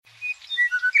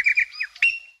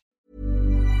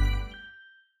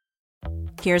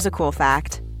Here's a cool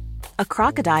fact. A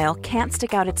crocodile can't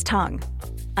stick out its tongue.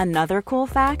 Another cool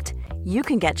fact, you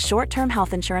can get short-term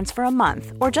health insurance for a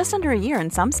month or just under a year in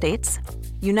some states.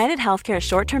 United Healthcare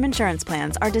short-term insurance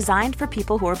plans are designed for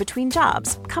people who are between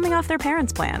jobs, coming off their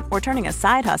parents' plan, or turning a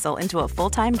side hustle into a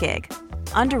full-time gig.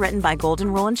 Underwritten by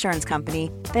Golden Rule Insurance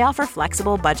Company, they offer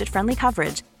flexible, budget-friendly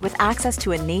coverage with access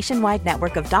to a nationwide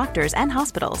network of doctors and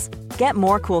hospitals. Get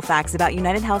more cool facts about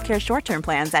United Healthcare short-term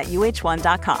plans at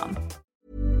uh1.com.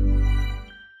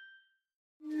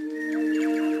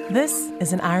 This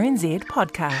is an RNZ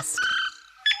podcast.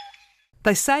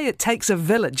 They say it takes a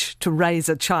village to raise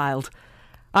a child.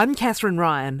 I'm Catherine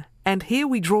Ryan, and here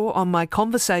we draw on my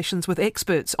conversations with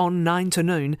experts on 9 to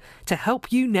Noon to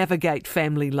help you navigate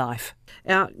family life.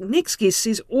 Our next guest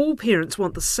says all parents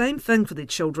want the same thing for their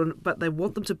children, but they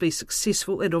want them to be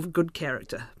successful and of good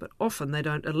character. But often they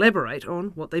don't elaborate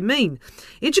on what they mean.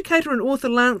 Educator and author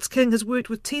Lance King has worked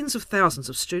with tens of thousands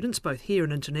of students, both here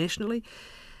and internationally.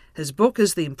 His book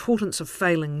is The Importance of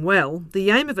Failing Well. The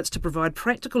aim of it's to provide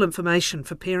practical information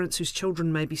for parents whose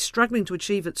children may be struggling to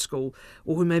achieve at school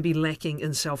or who may be lacking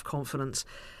in self-confidence.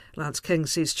 Lance King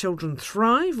says children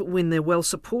thrive when they're well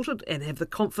supported and have the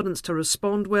confidence to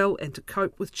respond well and to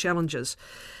cope with challenges.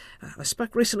 I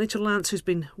spoke recently to Lance, who's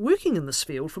been working in this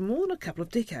field for more than a couple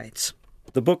of decades.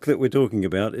 The book that we're talking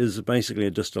about is basically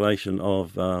a distillation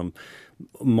of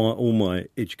all my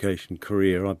education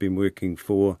career. I've been working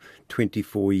for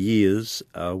 24 years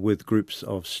with groups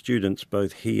of students,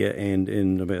 both here and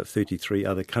in about 33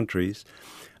 other countries,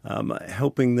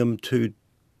 helping them to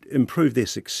improve their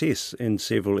success in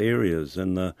several areas.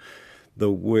 And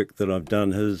the work that I've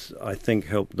done has, I think,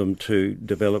 helped them to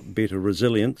develop better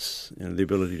resilience, the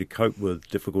ability to cope with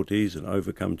difficulties and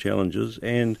overcome challenges,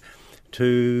 and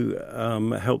to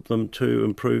help them to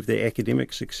improve their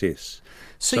academic success.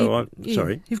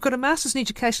 You've got a Master's in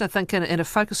Education, I think, and a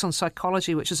focus on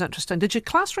psychology, which is interesting. Did you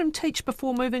classroom teach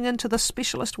before moving into this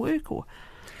specialist work? Or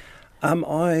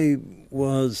I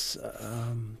was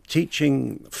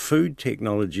teaching food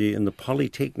technology in the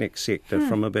polytechnic sector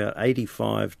from about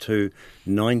 85 to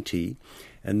 90.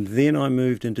 And then I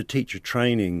moved into teacher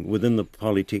training within the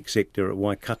Polytech sector at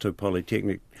Waikato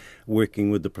Polytechnic,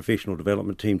 working with the professional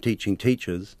development team, teaching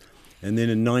teachers. And then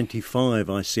in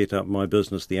 95, I set up my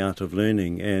business, The Art of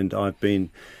Learning, and I've been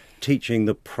teaching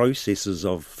the processes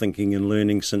of thinking and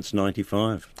learning since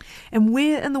 95. And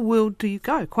where in the world do you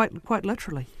go, quite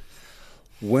literally?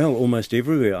 Well, almost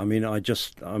everywhere. I mean, I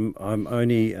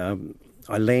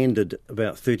landed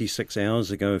about 36 hours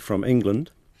ago from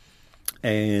England,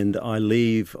 and I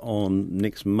leave on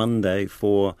next Monday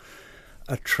for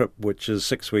a trip which is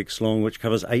 6 weeks long, which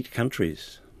covers 8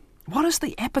 countries. What is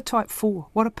the appetite for?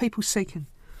 What are people seeking?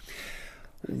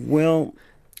 Well,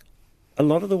 a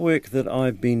lot of the work that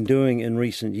I've been doing in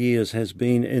recent years has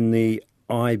been in the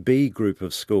IB group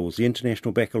of schools, the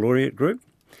International Baccalaureate Group,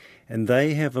 and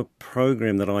they have a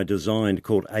program that I designed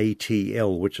called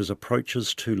ATL, which is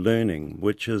Approaches to Learning,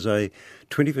 which is a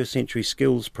 21st century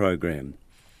skills program.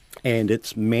 And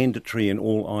it's mandatory in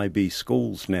all IB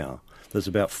schools now. There's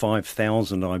about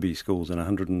 5,000 IB schools in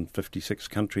 156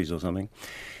 countries or something.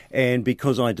 And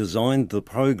because I designed the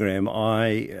program,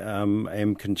 I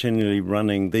am continually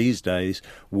running these days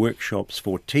workshops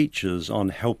for teachers on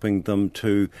helping them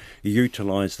to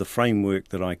utilise the framework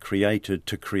that I created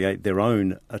to create their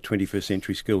own 21st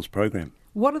century skills program.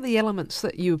 What are the elements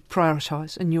that you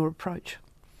prioritise in your approach?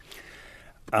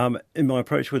 In my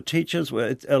approach with teachers,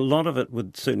 a lot of it,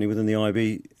 certainly within the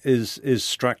IB, is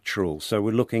structural. So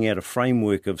we're looking at a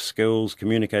framework of skills,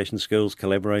 communication skills,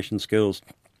 collaboration skills,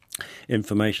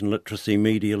 information literacy,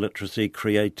 media literacy,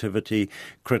 creativity,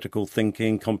 critical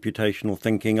thinking, computational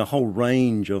thinking, a whole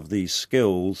range of these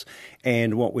skills.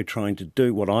 And what I'm trying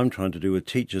to do with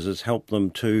teachers is help them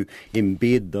to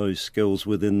embed those skills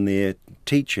within their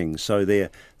teaching. So the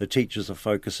teachers are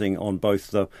focusing on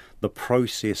both the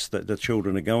process that the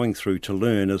children are going through to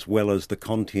learn, as well as the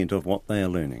content of what they are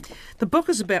learning. The book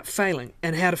is about failing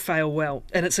and how to fail well.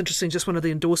 And it's interesting, just one of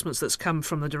the endorsements that's come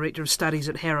from the Director of Studies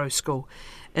at Harrow School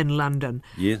in London.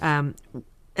 Yes.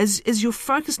 Is your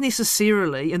focus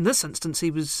necessarily, in this instance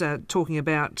he was talking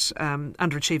about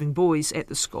underachieving boys at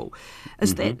the school,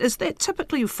 is that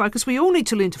typically your focus? We all need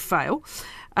to learn to fail,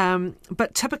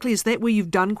 but typically is that where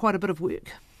you've done quite a bit of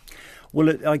work?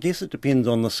 Well, I guess it depends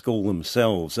on the school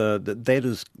themselves. That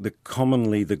is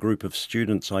commonly the group of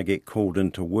students I get called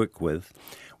in to work with,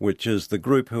 which is the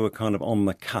group who are kind of on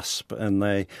the cusp, and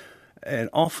they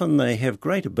And often they have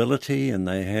great ability and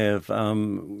they have,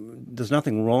 there's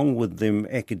nothing wrong with them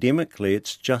academically,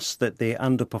 it's just that they're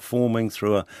underperforming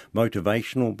through a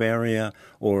motivational barrier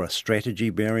or a strategy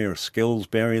barrier, a skills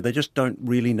barrier. They just don't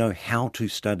really know how to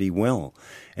study well.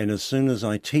 And as soon as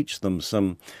I teach them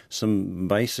some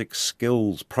basic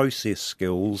skills, process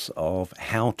skills of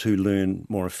how to learn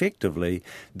more effectively,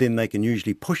 then they can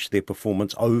usually push their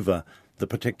performance over the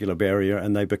particular barrier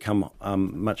and they become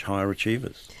much higher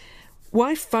achievers.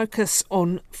 Why focus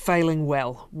on failing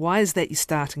well? Why is that your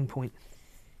starting point?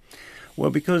 Well,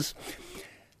 because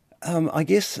I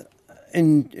guess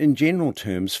in general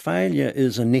terms, failure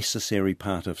is a necessary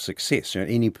part of success.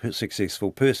 Any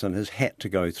successful person has had to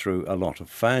go through a lot of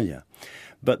failure.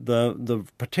 But the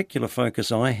particular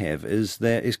focus I have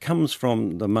comes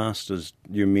from the Masters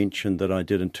you mentioned that I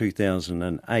did in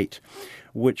 2008,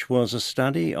 which was a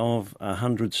study of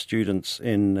 100 students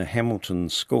in Hamilton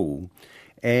School.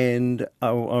 And I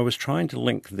was trying to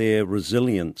link their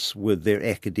resilience with their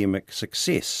academic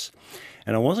success.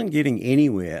 And I wasn't getting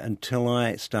anywhere until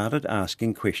I started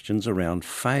asking questions around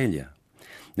failure.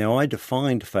 Now, I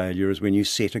defined failure as when you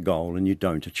set a goal and you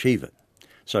don't achieve it.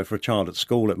 So for a child at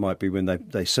school, it might be when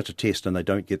they sit a test and they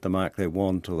don't get the mark they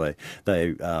want, or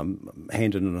they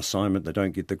hand in an assignment, they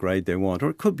don't get the grade they want, or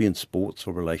it could be in sports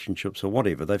or relationships or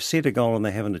whatever. They've set a goal and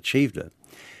they haven't achieved it.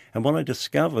 And what I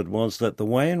discovered was that the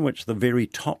way in which the very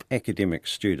top academic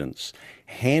students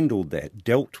handled that,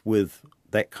 dealt with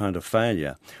that kind of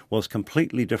failure, was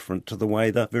completely different to the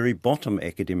way the very bottom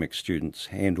academic students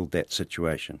handled that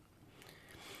situation.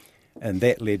 And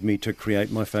that led me to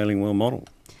create my Failing Well model.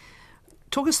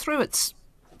 Talk us through its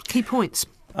key points.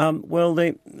 Well,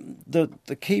 the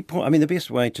key point, the best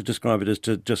way to describe it is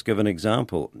to just give an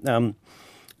example.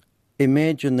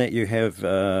 Imagine that you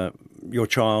have your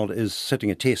child is sitting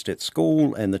a test at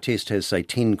school and the test has, say,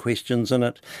 10 questions in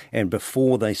it, and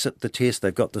before they sit the test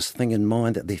they've got this thing in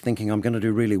mind that they're thinking, I'm going to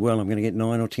do really well, I'm going to get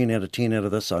 9 or 10 out of 10 out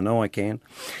of this, I know I can.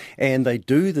 And they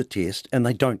do the test and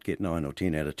they don't get 9 or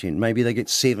 10 out of 10. Maybe they get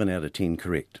 7 out of 10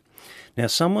 correct. Now,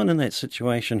 someone in that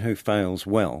situation who fails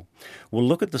well will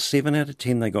look at the 7 out of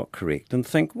 10 they got correct and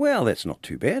think, well, that's not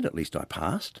too bad, at least I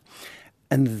passed.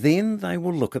 And then they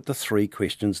will look at the 3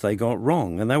 questions they got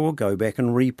wrong and they will go back and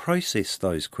reprocess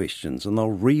those questions and they'll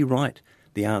rewrite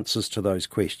the answers to those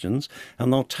questions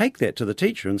and they'll take that to the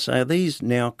teacher and say, are these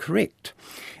now correct?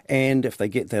 And if they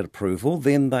get that approval,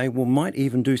 then they might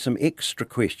even do some extra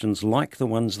questions like the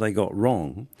ones they got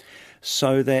wrong,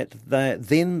 so that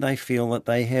then they feel that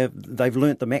they've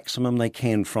learnt the maximum they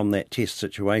can from that test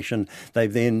situation. They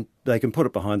can put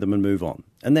it behind them and move on.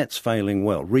 And that's failing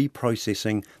well,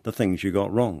 reprocessing the things you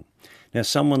got wrong. Now,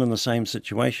 someone in the same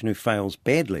situation who fails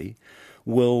badly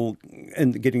will,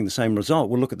 in getting the same result,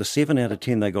 will look at the 7 out of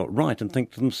 10 they got right and think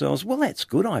to themselves, well, that's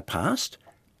good, I passed.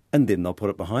 And then they'll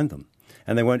put it behind them.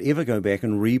 And they won't ever go back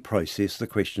and reprocess the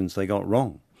questions they got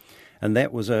wrong. And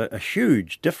that was a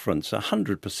huge difference,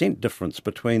 100% difference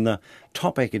between the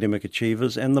top academic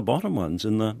achievers and the bottom ones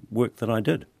in the work that I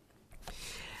did.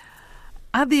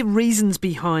 Are there reasons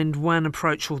behind one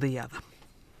approach or the other?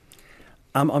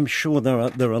 I'm sure there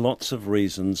are lots of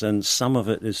reasons, and some of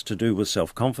it is to do with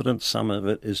self-confidence, some of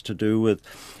it is to do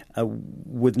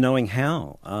with knowing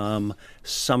how.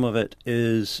 Some of it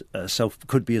is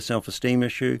could be a self-esteem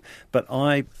issue, but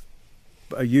I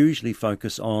usually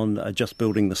focus on just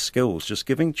building the skills, just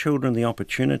giving children the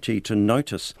opportunity to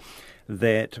notice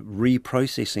that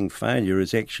reprocessing failure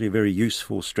is actually a very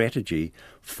useful strategy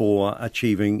for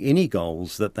achieving any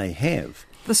goals that they have.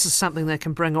 This is something they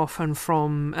can bring often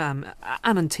from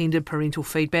unintended parental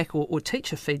feedback or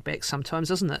teacher feedback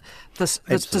sometimes, isn't it? This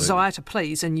desire to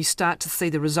please, and you start to see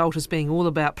the result as being all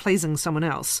about pleasing someone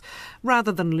else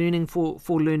rather than learning for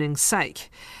learning's sake.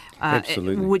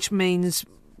 Absolutely. Which means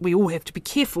we all have to be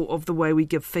careful of the way we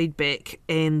give feedback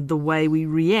and the way we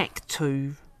react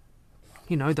to,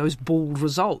 those bald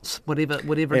results, whatever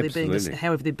they're being,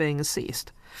 however they're being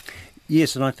assessed.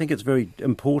 Yes, and I think it's very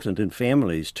important in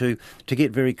families to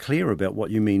get very clear about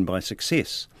what you mean by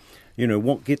success.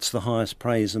 What gets the highest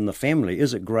praise in the family?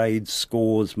 Is it grades,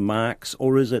 scores, marks,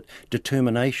 or is it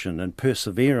determination and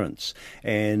perseverance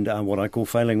and what I call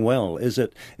failing well? Is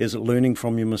it learning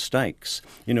from your mistakes?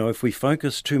 If we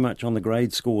focus too much on the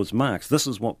grade, scores, marks, this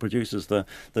is what produces the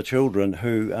children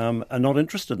who are not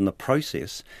interested in the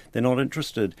process. They're not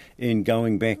interested in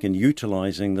going back and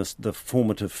utilising the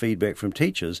formative feedback from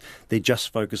teachers. They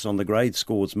just focus on the grade,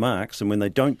 scores, marks, and when they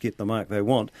don't get the mark they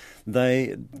want,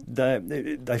 they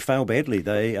fail badly.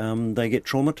 They get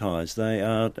traumatised. They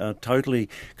are totally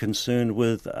concerned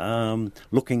with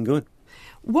looking good.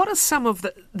 What are some of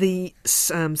the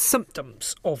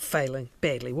symptoms of failing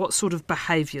badly? What sort of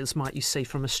behaviours might you see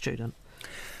from a student?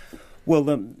 Well,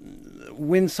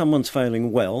 when someone's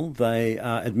failing well, they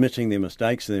are admitting their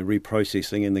mistakes, they're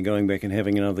reprocessing and they're going back and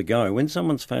having another go. When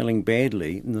someone's failing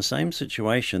badly, in the same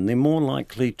situation, they're more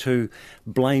likely to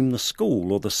blame the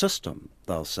school or the system.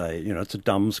 They'll say, it's a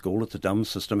dumb school, it's a dumb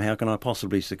system, how can I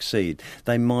possibly succeed?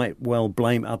 They might well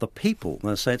blame other people.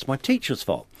 They'll say, it's my teacher's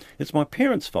fault, it's my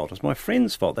parents' fault, it's my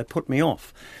friend's fault, they put me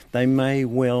off. They may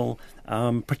well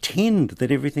pretend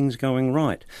that everything's going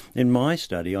right. In my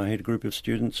study, I had a group of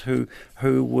students who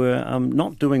were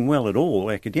not doing well at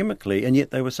all academically, and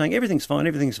yet they were saying, everything's fine,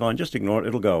 just ignore it,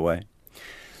 it'll go away.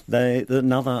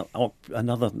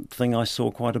 Another thing I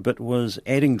saw quite a bit was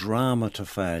adding drama to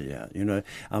failure,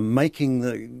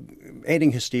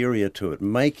 adding hysteria to it,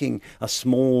 making a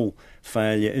small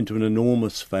failure into an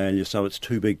enormous failure so it's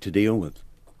too big to deal with.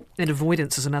 And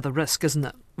avoidance is another risk, isn't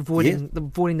it? Avoiding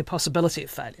the possibility of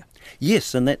failure.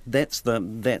 Yes, and that's the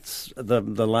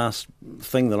last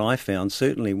thing that I found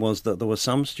certainly was that there were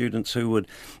some students who would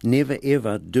never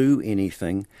ever do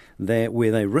anything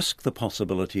where they risk the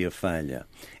possibility of failure.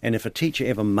 And if a teacher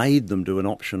ever made them do an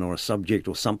option or a subject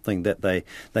or something that they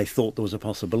thought there was a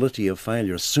possibility of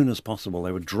failure, as soon as possible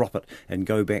they would drop it and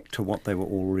go back to what they were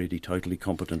already totally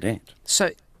competent at.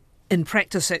 So in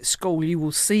practice at school, you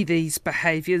will see these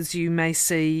behaviours. You may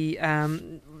see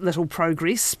little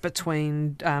progress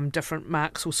between different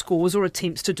marks or scores or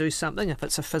attempts to do something, if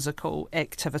it's a physical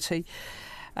activity,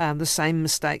 the same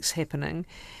mistakes happening.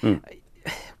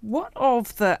 What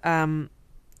of the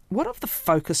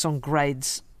focus on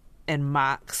grades and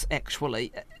marks,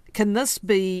 actually? Can this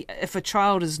be, if a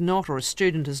child is not, or a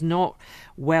student is not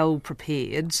well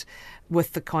prepared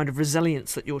with the kind of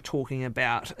resilience that you're talking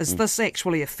about, is this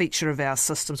actually a feature of our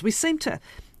systems? We seem to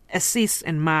assess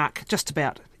and mark just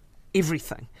about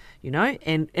everything,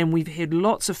 and we've had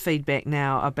lots of feedback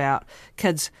now about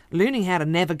kids learning how to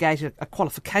navigate a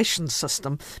qualification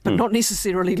system, but not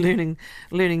necessarily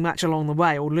learning much along the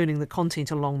way, or learning the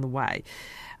content along the way.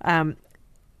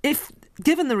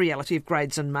 Given the reality of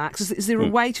grades and marks, is there a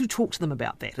way to talk to them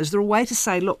about that? Is there a way to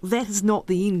say, look, that is not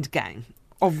the end game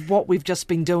of what we've just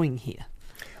been doing here?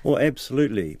 Well,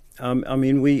 absolutely.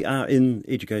 We are in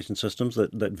education systems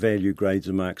that value grades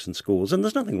and marks and scores, and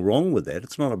there's nothing wrong with that.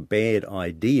 It's not a bad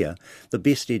idea. The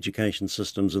best education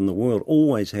systems in the world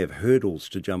always have hurdles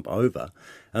to jump over,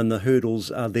 and the hurdles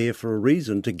are there for a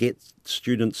reason, to get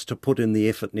students to put in the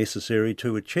effort necessary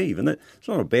to achieve. And it's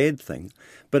not a bad thing,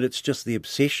 but it's just the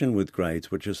obsession with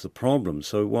grades which is the problem.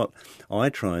 So what I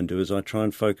try and do is I try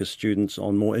and focus students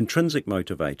on more intrinsic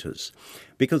motivators,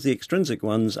 because the extrinsic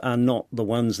ones are not the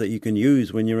ones that you can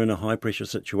use when you're in a high-pressure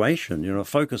situation.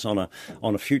 Focus on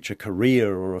a future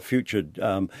career or a future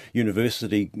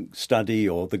university study,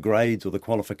 or the grades or the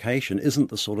qualification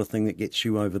isn't the sort of thing that gets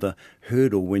you over the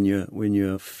hurdle when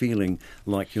you're feeling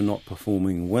like you're not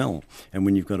performing well, and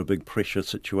when you've got a big pressure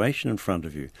situation in front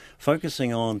of you.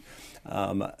 Focusing on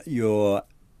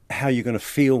how you're going to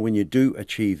feel when you do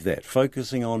achieve that.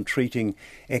 Focusing on treating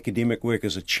academic work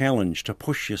as a challenge to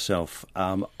push yourself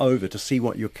over, to see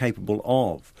what you're capable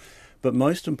of. But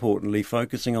most importantly,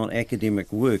 focusing on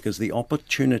academic work as the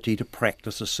opportunity to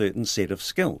practice a certain set of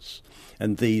skills.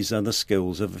 And these are the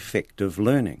skills of effective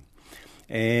learning.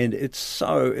 And it's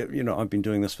so, I've been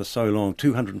doing this for so long.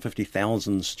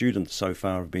 250,000 students so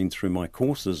far have been through my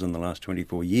courses in the last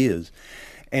 24 years.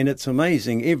 And it's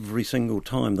amazing every single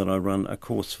time that I run a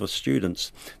course for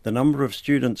students, the number of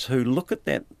students who look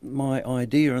at my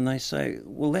idea, and they say,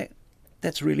 well,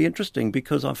 that's really interesting,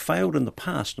 because I've failed in the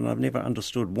past and I've never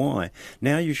understood why.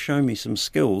 Now you show me some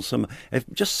skills, some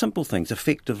just simple things: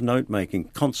 effective note-making,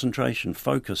 concentration,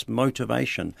 focus,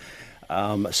 motivation,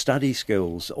 study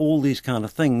skills, all these kind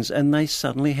of things, and they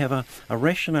suddenly have a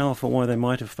rationale for why they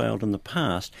might have failed in the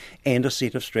past, and a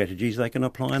set of strategies they can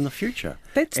apply in the future.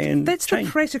 That's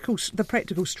the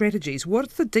practical strategies.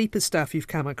 What's the deeper stuff you've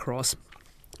come across?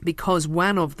 Because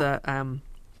one of the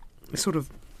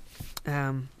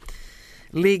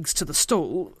legs to the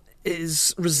stool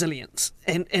is resilience.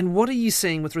 And what are you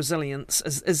seeing with resilience?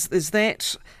 Is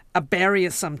that a barrier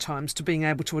sometimes to being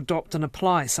able to adopt and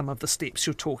apply some of the steps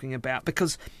you're talking about?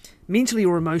 Because mentally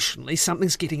or emotionally,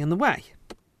 something's getting in the way.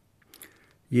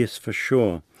 Yes, for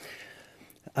sure.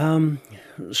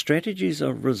 Strategies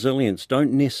of resilience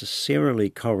don't necessarily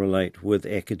correlate with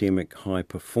academic high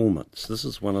performance. This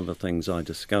is one of the things I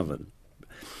discovered.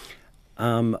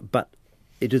 But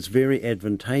it is very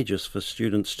advantageous for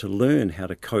students to learn how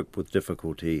to cope with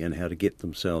difficulty and how to get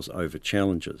themselves over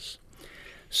challenges.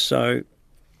 So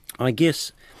I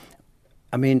guess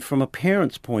I mean, from a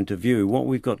parent's point of view, what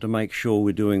we've got to make sure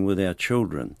we're doing with our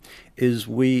children is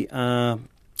we are,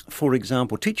 for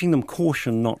example, teaching them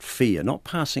caution, not fear, not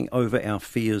passing over our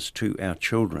fears to our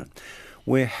children.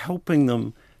 We're helping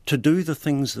them to do the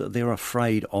things that they're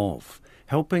afraid of,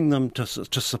 helping them to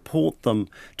support them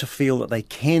to feel that they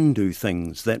can do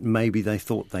things that maybe they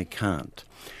thought they can't.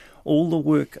 All the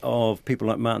work of people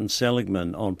like Martin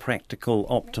Seligman on practical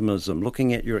optimism,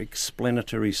 looking at your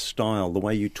explanatory style, the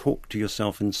way you talk to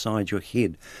yourself inside your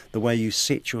head, the way you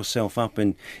set yourself up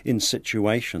in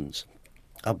situations,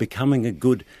 becoming a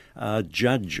good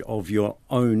judge of your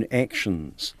own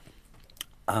actions.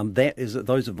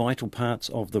 Those are vital parts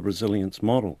of the resilience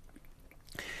model.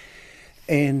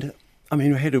 And I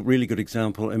mean, I had a really good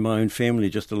example in my own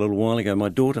family just a little while ago. My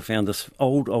daughter found this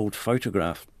old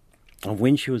photograph of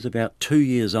when she was about 2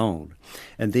 years old.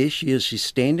 And there she is, she's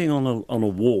standing on a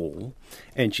wall,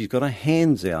 and she's got her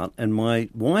hands out, and my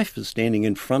wife is standing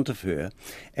in front of her,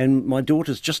 and my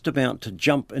daughter's just about to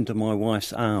jump into my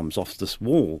wife's arms off this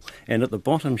wall. And at the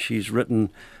bottom she's written,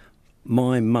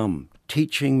 "My mum,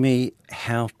 teaching me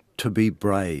how to be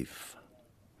brave."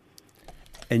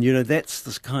 And, you know, that's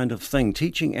this kind of thing,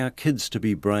 teaching our kids to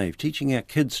be brave, teaching our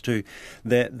kids to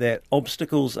that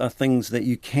obstacles are things that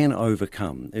you can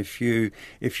overcome. If you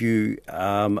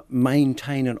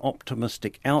maintain an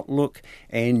optimistic outlook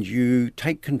and you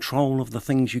take control of the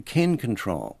things you can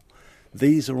control,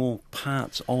 these are all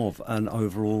parts of an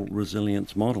overall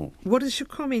resilience model. What is your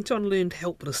comment on learned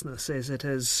helplessness as it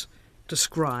is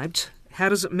described? How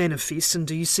does it manifest, and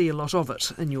do you see a lot of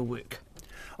it in your work?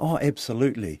 Oh,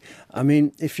 absolutely. I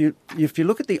mean, if you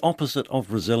look at the opposite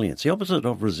of resilience, the opposite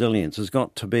of resilience has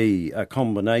got to be a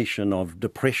combination of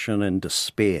depression and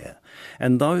despair.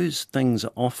 And those things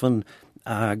often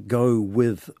go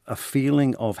with a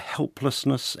feeling of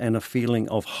helplessness and a feeling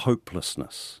of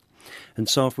hopelessness. And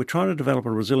so if we're trying to develop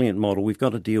a resilient model, we've got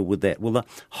to deal with that. Well, the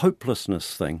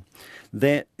hopelessness thing,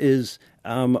 that is,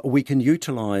 we can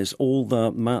utilise all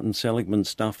the Martin Seligman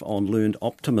stuff on learned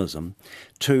optimism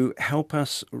to help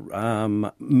us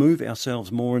move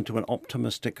ourselves more into an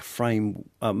optimistic frame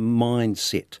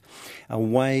mindset, a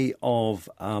way of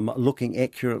looking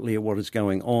accurately at what is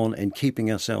going on and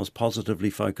keeping ourselves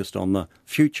positively focused on the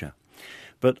future.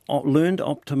 But learned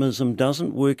optimism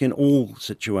doesn't work in all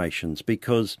situations,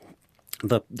 because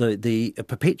the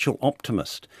perpetual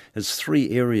optimist has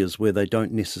three areas where they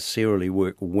don't necessarily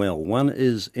work well. One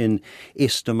is in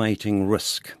estimating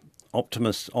risk.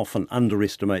 Optimists often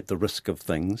underestimate the risk of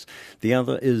things. The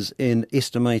other is in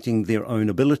estimating their own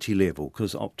ability level,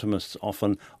 because optimists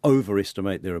often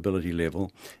overestimate their ability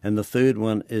level. And the third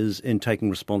one is in taking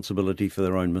responsibility for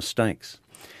their own mistakes.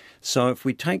 So if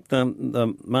we take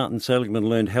the Martin Seligman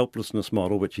learned helplessness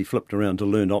model, which he flipped around to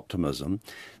learned optimism,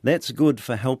 that's good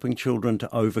for helping children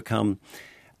to overcome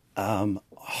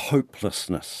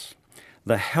hopelessness.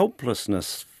 The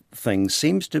helplessness thing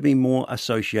seems to be more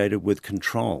associated with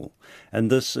control. And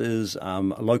this is a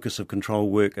locus of control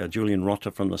work, Julian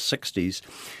Rotter from the 60s,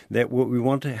 that what we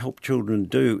want to help children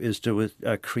do is to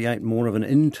create more of an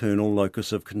internal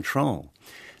locus of control.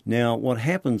 Now, what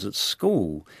happens at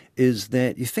school is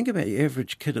that you think about your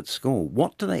average kid at school,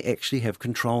 what do they actually have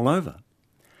control over?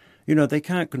 You know, they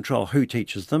can't control who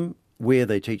teaches them, where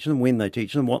they teach them, when they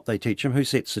teach them, what they teach them, who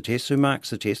sets the tests, who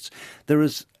marks the tests. There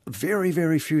is very,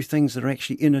 very few things that are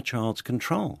actually in a child's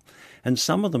control. And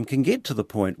some of them can get to the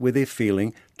point where they're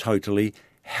feeling totally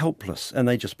helpless and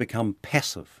they just become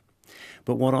passive.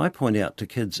 But what I point out to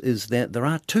kids is that there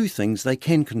are two things they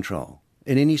can control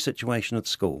in any situation at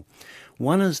school.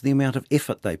 One is the amount of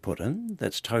effort they put in,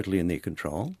 that's totally in their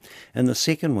control. And the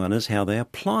second one is how they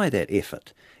apply that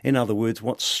effort. In other words,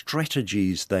 what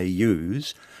strategies they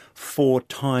use for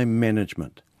time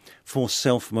management, for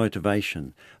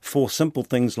self-motivation, for simple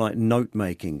things like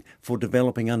note-making, for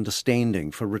developing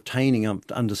understanding, for retaining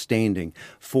understanding,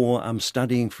 for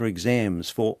studying for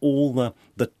exams, for all the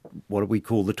what we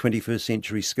call the 21st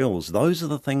century skills. Those are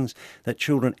the things that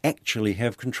children actually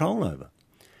have control over.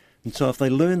 And so if they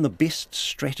learn the best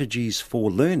strategies for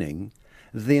learning,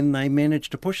 then they manage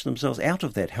to push themselves out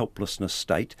of that helplessness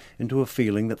state into a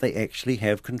feeling that they actually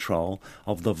have control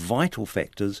of the vital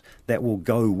factors that will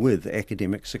go with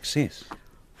academic success.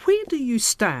 Where do you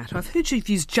start? I've heard you've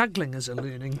used juggling as a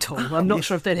learning tool. I'm not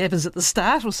sure if that happens at the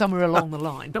start or somewhere along the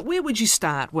line. But where would you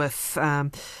start with,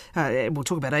 we'll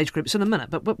talk about age groups in a minute,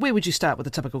 but where would you start with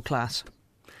a typical class?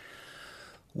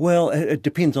 Well, it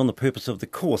depends on the purpose of the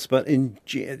course, but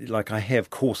like I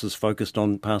have courses focused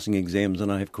on passing exams and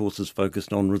I have courses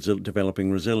focused on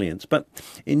developing resilience. But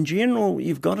in general,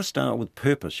 you've got to start with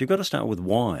purpose. You've got to start with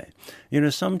why.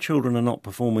 Some children are not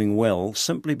performing well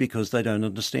simply because they don't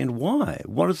understand why.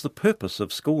 What is the purpose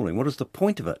of schooling? What is the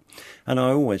point of it? And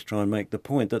I always try and make the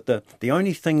point that the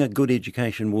only thing a good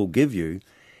education will give you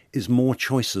is more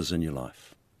choices in your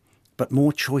life. But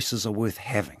more choices are worth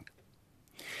having.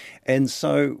 And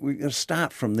so we've got to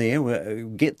start from there,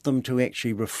 get them to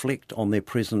actually reflect on their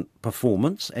present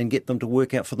performance and get them to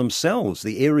work out for themselves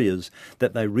the areas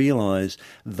that they realise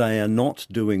they are not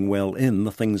doing well in,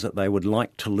 the things that they would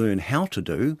like to learn how to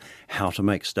do, how to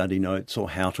make study notes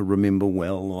or how to remember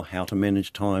well or how to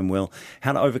manage time well,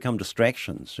 how to overcome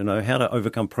distractions, how to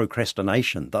overcome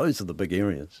procrastination. Those are the big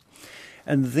areas.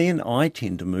 And then I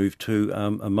tend to move to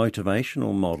a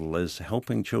motivational model as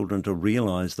helping children to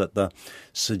realise that the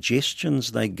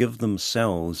suggestions they give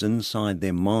themselves inside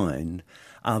their mind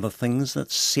are the things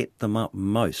that set them up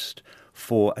most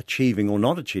for achieving or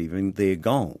not achieving their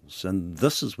goals. And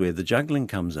this is where the juggling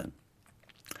comes in.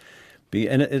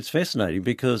 And it's fascinating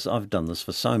because I've done this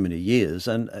for so many years,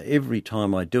 and every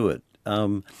time I do it,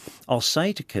 I'll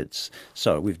say to kids,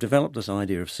 so we've developed this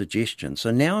idea of suggestion.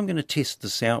 So now I'm going to test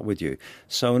this out with you.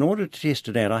 So in order to test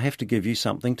it out, I have to give you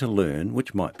something to learn,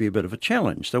 which might be a bit of a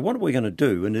challenge. So what are we going to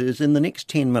do? And it is in the next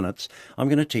 10 minutes, I'm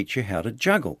going to teach you how to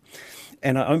juggle.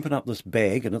 And I open up this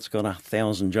bag and it's got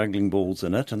 1,000 juggling balls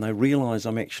in it, and they realise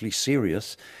I'm actually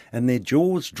serious, and their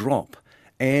jaws drop,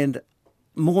 and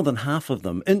more than half of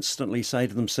them instantly say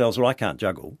to themselves, well, I can't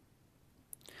juggle.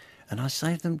 And I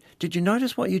say to them, did you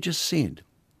notice what you just said?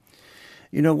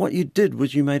 What you did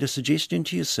was you made a suggestion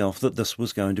to yourself that this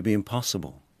was going to be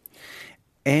impossible.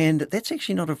 And that's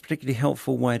actually not a particularly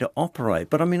helpful way to operate.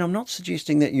 But I'm not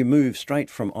suggesting that you move straight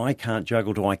from I can't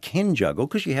juggle to I can juggle,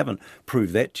 because you haven't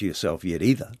proved that to yourself yet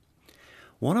either.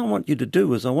 What I want you to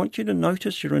do is I want you to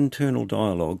notice your internal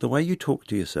dialogue, the way you talk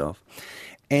to yourself,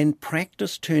 and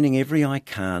practice turning every I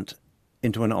can't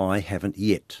into an I haven't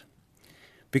yet.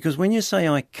 Because when you say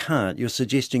I can't, you're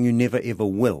suggesting you never ever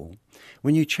will.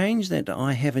 When you change that to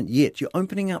I haven't yet, you're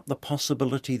opening up the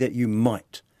possibility that you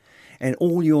might. And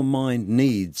all your mind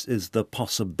needs is the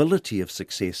possibility of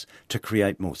success to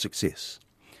create more success.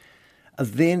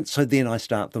 So then I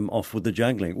start them off with the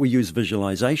juggling. We use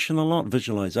visualization a lot.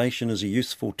 Visualization is a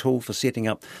useful tool for setting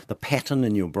up the pattern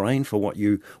in your brain for what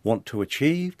you want to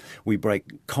achieve. We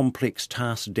break complex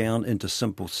tasks down into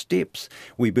simple steps.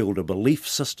 We build a belief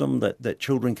system that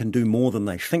children can do more than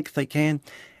they think they can.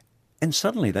 And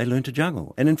suddenly they learn to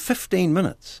juggle. And in 15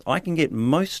 minutes, I can get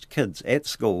most kids at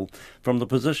school from the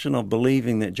position of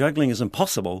believing that juggling is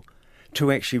impossible to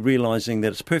actually realising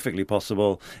that it's perfectly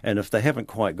possible, and if they haven't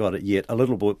quite got it yet, a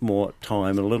little bit more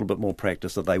time and a little bit more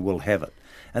practice, that they will have it.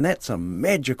 And that's a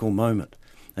magical moment.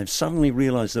 They've suddenly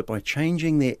realised that by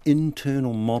changing their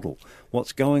internal model,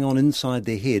 what's going on inside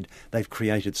their head, they've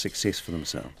created success for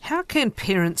themselves. How can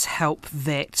parents help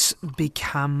that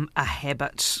become a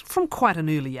habit from quite an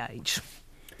early age?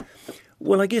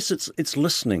 Well, I guess it's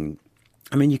listening.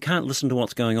 You can't listen to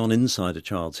what's going on inside a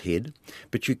child's head,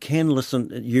 but you can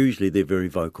listen. Usually they're very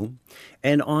vocal.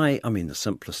 And the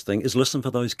simplest thing is listen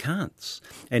for those can'ts.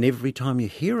 And every time you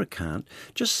hear a can't,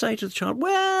 just say to the child,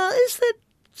 well, is that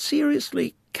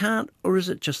seriously can't, or is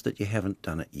it just that you haven't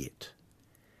done it yet?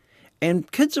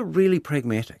 And kids are really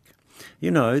pragmatic.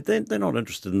 They're not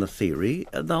interested in the theory.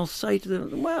 They'll say to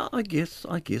them, well, I guess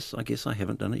I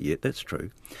haven't done it yet. That's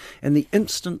true. And the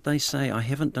instant they say, I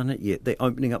haven't done it yet, they're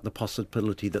opening up the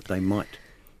possibility that they might.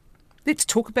 Let's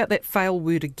talk about that fail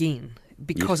word again,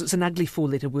 because It's an ugly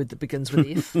 4-letter word that begins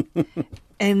with F.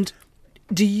 And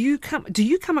do you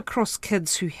come across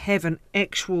kids who have an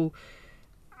actual,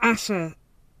 utter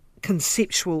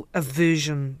conceptual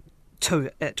aversion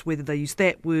to it, whether they use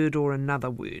that word or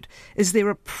another word? Is there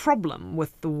a problem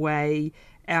with the way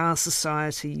our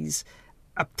societies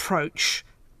approach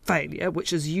failure,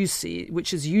 which as you see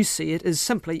it, is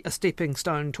simply a stepping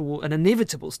stone toward an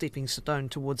inevitable stepping stone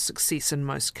towards success in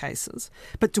most cases?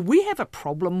 But do we have a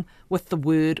problem with the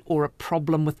word, or a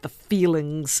problem with the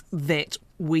feelings that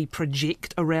we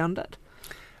project around it?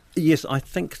 Yes, I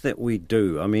think that we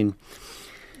do. I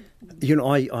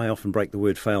often break the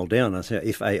word fail down. I say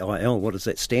F-A-I-L. What does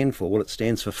that stand for? Well, it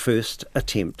stands for first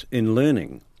attempt in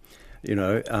learning.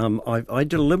 I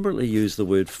deliberately use the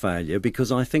word failure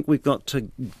because I think we've got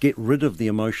to get rid of the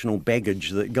emotional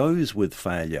baggage that goes with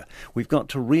failure. We've got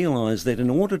to realise that in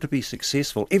order to be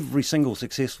successful, every single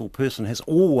successful person has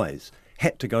always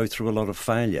had to go through a lot of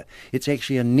failure. It's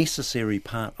actually a necessary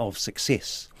part of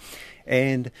success.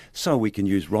 And so we can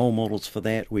use role models for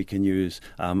that, we can use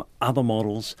other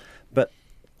models, but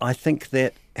I think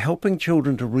that helping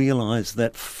children to realise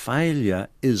that failure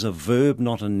is a verb,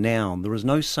 not a noun. There is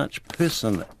no such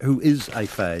person who is a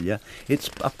failure. It's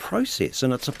a process,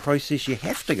 and it's a process you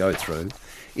have to go through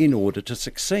in order to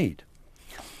succeed.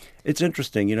 It's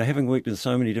interesting, having worked in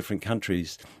so many different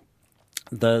countries,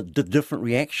 the different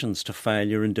reactions to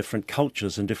failure in different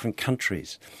cultures and different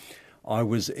countries. I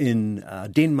was in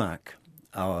Denmark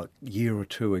a year or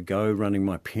two ago running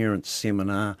my parents'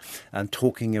 seminar and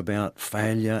talking about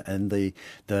failure and the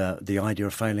idea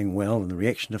of failing well and the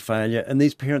reaction to failure. And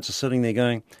these parents are sitting there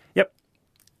going, yep,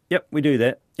 we do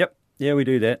that. Yep, yeah, we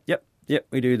do that. Yep,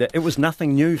 we do that. It was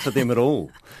nothing new for them at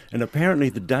all. And apparently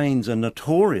the Danes are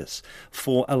notorious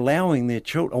for allowing their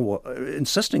children, or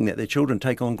insisting that their children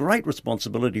take on great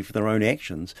responsibility for their own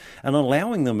actions and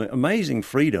allowing them amazing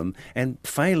freedom, and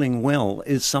failing well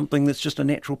is something that's just a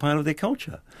natural part of their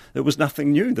culture. It was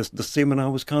nothing new. The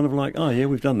seminar was kind of like, oh yeah,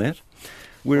 we've done that.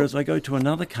 Whereas I go to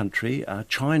another country,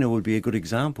 China would be a good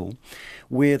example,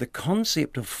 where the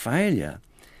concept of failure,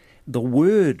 the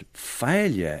word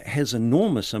failure has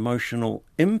enormous emotional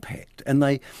impact, and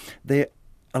they're in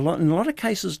a lot of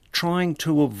cases trying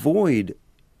to avoid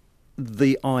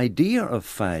the idea of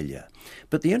failure.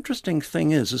 But the interesting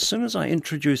thing is, as soon as I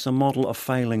introduce a model of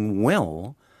failing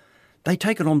well, they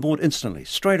take it on board instantly,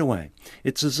 straight away.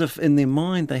 It's as if in their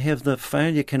mind they have the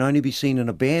failure can only be seen in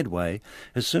a bad way.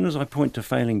 As soon as I point to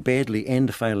failing badly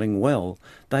and failing well,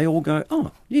 they all go,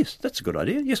 oh, yes, that's a good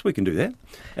idea. Yes, we can do that.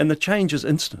 And the change is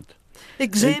instant.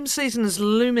 Exam season is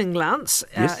looming, Lance,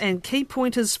 yes. And key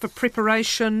pointers for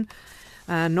preparation,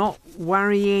 not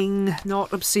worrying,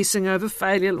 not obsessing over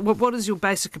failure. What is your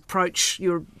basic approach,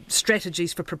 your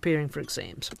strategies for preparing for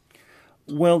exams?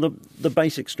 Well, the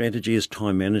basic strategy is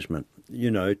time management.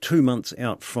 2 months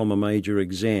out from a major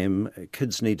exam,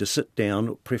 kids need to sit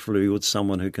down, preferably with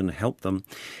someone who can help them,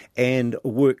 and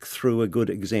work through a good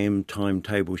exam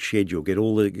timetable schedule. Get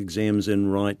all the exams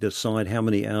in right, decide how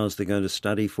many hours they're going to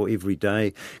study for every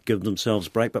day, give themselves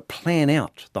a break, but plan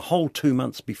out the whole 2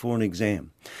 months before an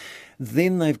exam.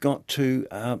 Then they've got to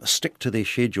stick to their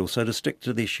schedule. So to stick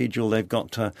to their schedule, they've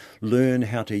got to learn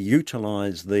how to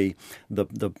utilise the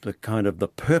kind of the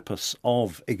purpose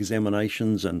of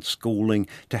examinations and schooling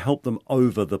to help them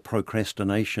over the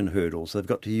procrastination hurdles. They've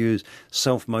got to use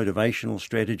self-motivational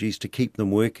strategies to keep them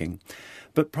working.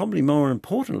 But probably more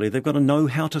importantly, they've got to know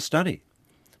how to study.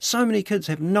 So many kids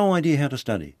have no idea how to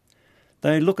study.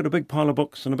 They look at a big pile of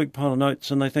books and a big pile of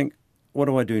notes and they think, what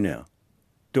do I do now?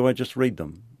 Do I just read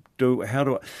them?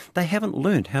 They haven't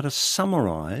learned how to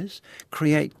summarise,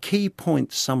 create key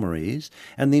point summaries,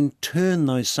 and then turn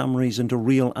those summaries into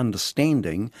real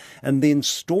understanding, and then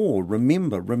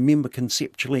remember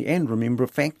conceptually and remember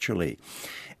factually.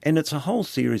 And it's a whole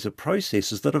series of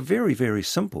processes that are very, very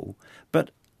simple,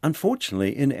 but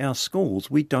unfortunately, in our schools,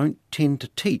 we don't tend to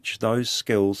teach those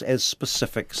skills as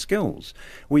specific skills.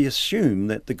 We assume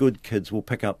that the good kids will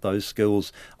pick up those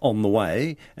skills on the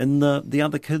way, and the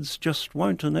other kids just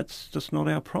won't, and that's just not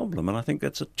our problem. And I think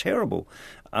that's a terrible,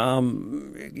 I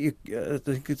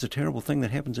think it's a terrible thing that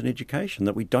happens in education,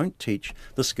 that we don't teach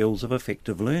the skills of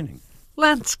effective learning.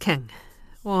 Lance King,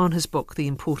 on his book, The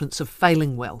Importance of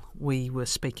Failing Well, we were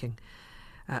speaking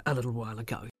a little while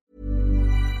ago.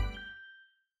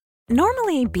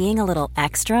 Normally, being a little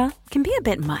extra can be a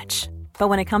bit much, but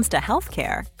when it comes to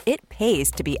healthcare, it pays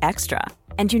to be extra.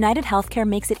 And United Healthcare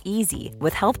makes it easy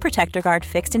with Health Protector Guard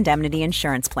fixed indemnity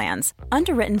insurance plans.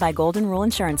 Underwritten by Golden Rule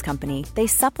Insurance Company, they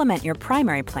supplement your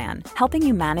primary plan, helping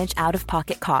you manage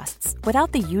out-of-pocket costs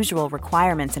without the usual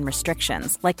requirements and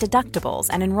restrictions like deductibles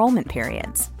and enrollment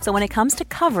periods. So when it comes to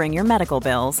covering your medical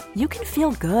bills, you can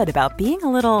feel good about being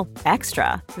a little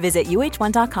extra. Visit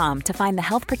UH1.com to find the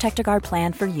Health Protector Guard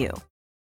plan for you.